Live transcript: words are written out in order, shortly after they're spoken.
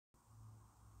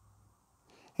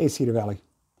Hey, Cedar Valley.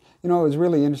 You know, it was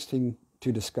really interesting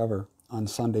to discover on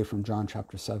Sunday from John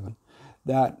chapter 7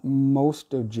 that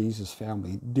most of Jesus'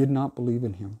 family did not believe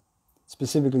in him. It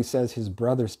specifically says his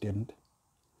brothers didn't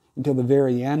until the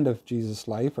very end of Jesus'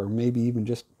 life, or maybe even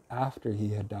just after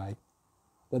he had died,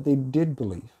 that they did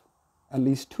believe. At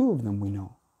least two of them we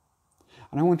know.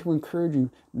 And I want to encourage you,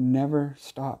 never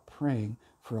stop praying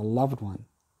for a loved one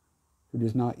who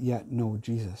does not yet know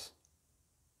Jesus.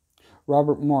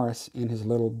 Robert Morris, in his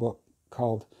little book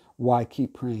called Why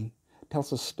Keep Praying,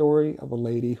 tells a story of a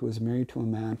lady who was married to a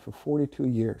man for 42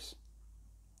 years,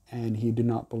 and he did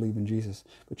not believe in Jesus,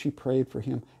 but she prayed for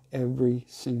him every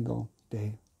single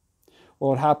day.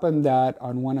 Well, it happened that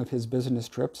on one of his business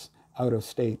trips out of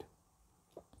state,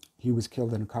 he was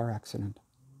killed in a car accident.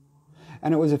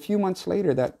 And it was a few months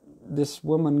later that this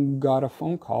woman got a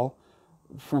phone call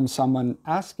from someone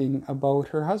asking about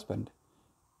her husband.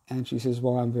 And she says,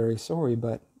 well, I'm very sorry,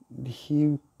 but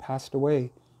he passed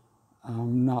away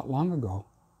not long ago.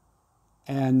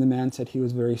 And the man said he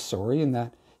was very sorry and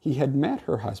that he had met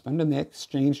her husband and they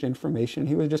exchanged information.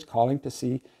 He was just calling to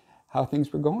see how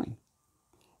things were going.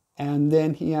 And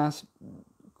then he asked,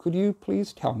 could you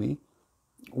please tell me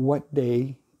what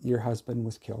day your husband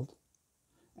was killed?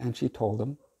 And she told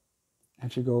him.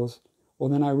 And she goes, well,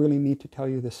 then I really need to tell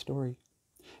you this story.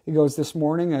 He goes, that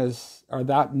morning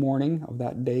of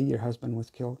that day your husband was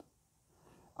killed,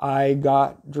 I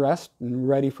got dressed and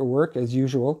ready for work as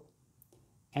usual.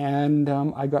 And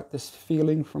I got this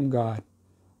feeling from God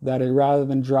that rather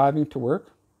than driving to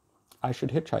work, I should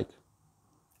hitchhike.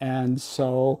 And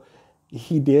so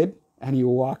he did, and he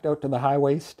walked out to the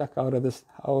highway, stuck out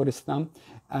his thumb,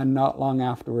 and not long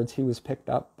afterwards he was picked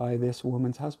up by this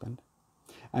woman's husband.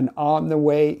 And on the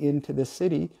way into the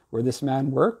city where this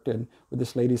man worked and where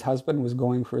this lady's husband was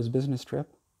going for his business trip,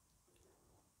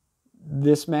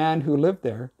 this man who lived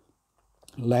there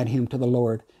led him to the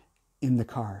Lord in the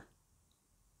car.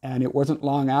 And it wasn't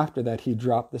long after that he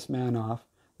dropped this man off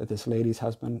that this lady's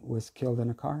husband was killed in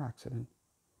a car accident.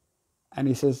 And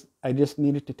he says, I just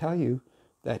needed to tell you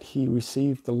that he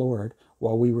received the Lord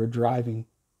while we were driving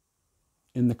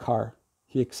in the car.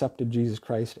 He accepted Jesus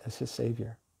Christ as his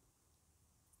Savior.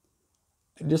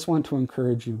 I just want to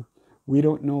encourage you. We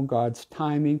don't know God's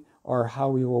timing or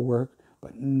how he will work,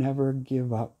 but never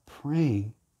give up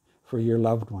praying for your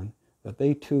loved one, that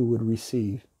they too would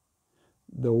receive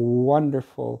the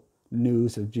wonderful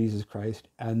news of Jesus Christ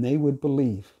and they would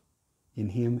believe in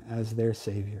him as their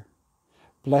Savior.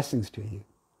 Blessings to you.